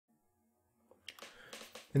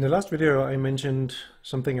In the last video I mentioned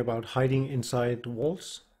something about hiding inside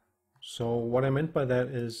walls. So what I meant by that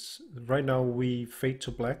is right now we fade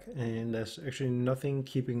to black and there's actually nothing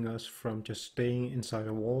keeping us from just staying inside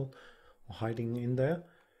a wall or hiding in there.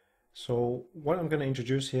 So what I'm going to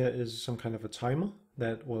introduce here is some kind of a timer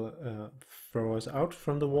that will throw us out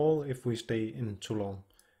from the wall if we stay in too long.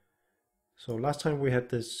 So last time we had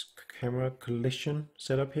this camera collision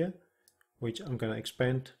setup here, which I'm going to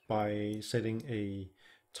expand by setting a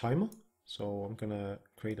timer. So I'm going to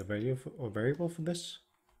create a variable for this.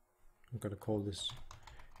 I'm going to call this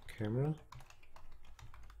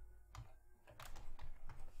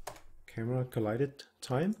camera collided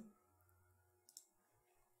time.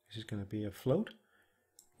 This is going to be a float,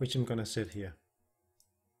 which I'm going to set here.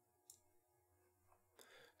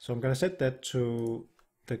 So I'm going to set that to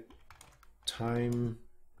the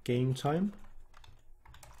game time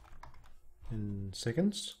in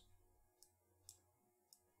seconds,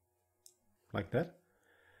 like that.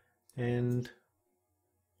 And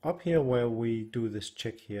up here where we do this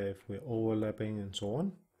check here, if we're overlapping and so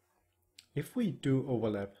on, if we do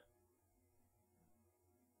overlap,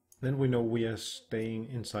 then we know we are staying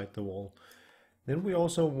inside the wall. Then we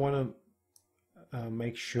also want to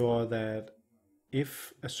make sure that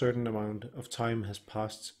if a certain amount of time has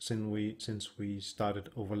passed since we started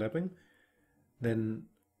overlapping, then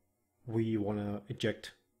we want to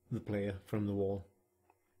eject the player from the wall.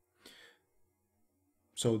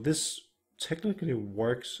 So this technically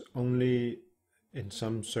works only in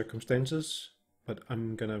some circumstances, but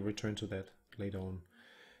I'm gonna return to that later on.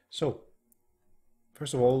 So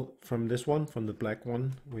first of all, from this one, from the black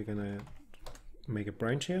one, we're gonna make a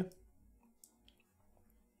branch here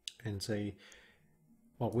and say,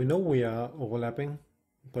 well, we know we are overlapping,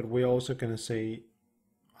 but we're also gonna say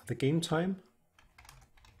the game time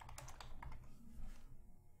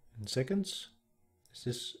in seconds. Is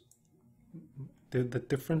this the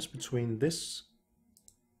difference between this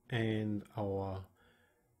and our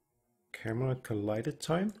camera collided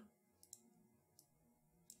time?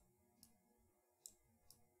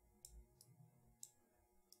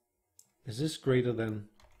 Is this greater than,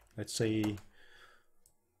 let's say,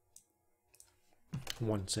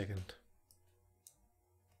 1 second?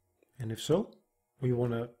 And if so, we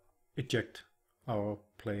want to eject our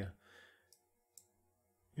player.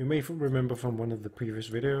 You may remember from one of the previous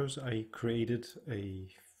videos I created a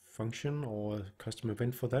function or a custom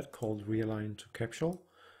event for that called realign to capsule,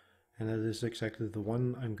 and that is exactly the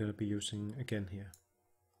one I'm going to be using again here.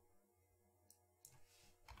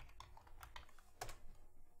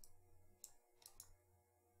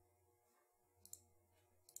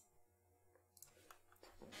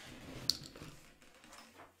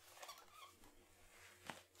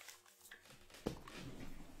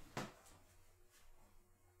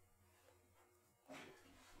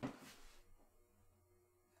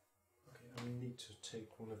 I need to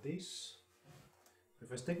take one of these.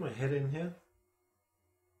 If I stick my head in here,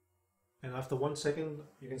 and after 1 second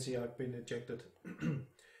you can see I've been ejected.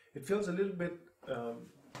 It feels a little bit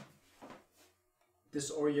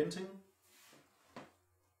disorienting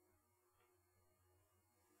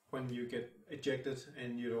when you get ejected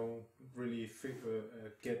and you don't really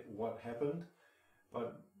get what happened,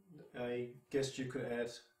 but I guess you could add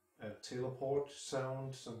a teleport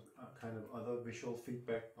sound, some kind of other visual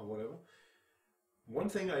feedback or whatever. One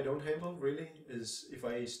thing I don't handle really is if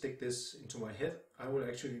I stick this into my head, I will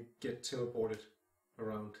actually get teleported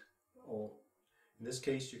around. Or in this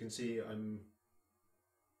case, you can see I'm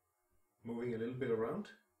moving a little bit around,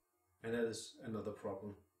 and that is another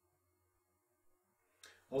problem.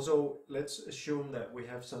 Also, let's assume that we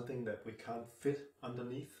have something that we can't fit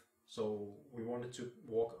underneath. So we wanted to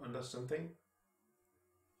walk under something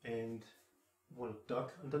and want to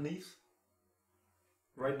duck underneath.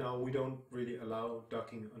 Right now we don't really allow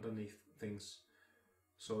ducking underneath things,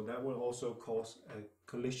 so that will also cause a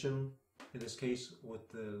collision, in this case with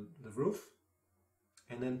the roof,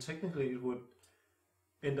 and then technically it would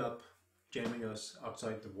end up jamming us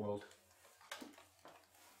outside the world.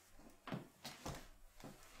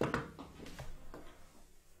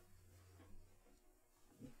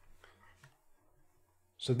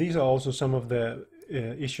 So these are also some of the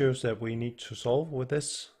issues that we need to solve with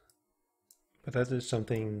this. But that is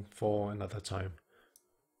something for another time.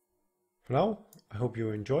 For now, I hope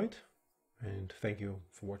you enjoyed, and thank you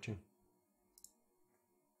for watching.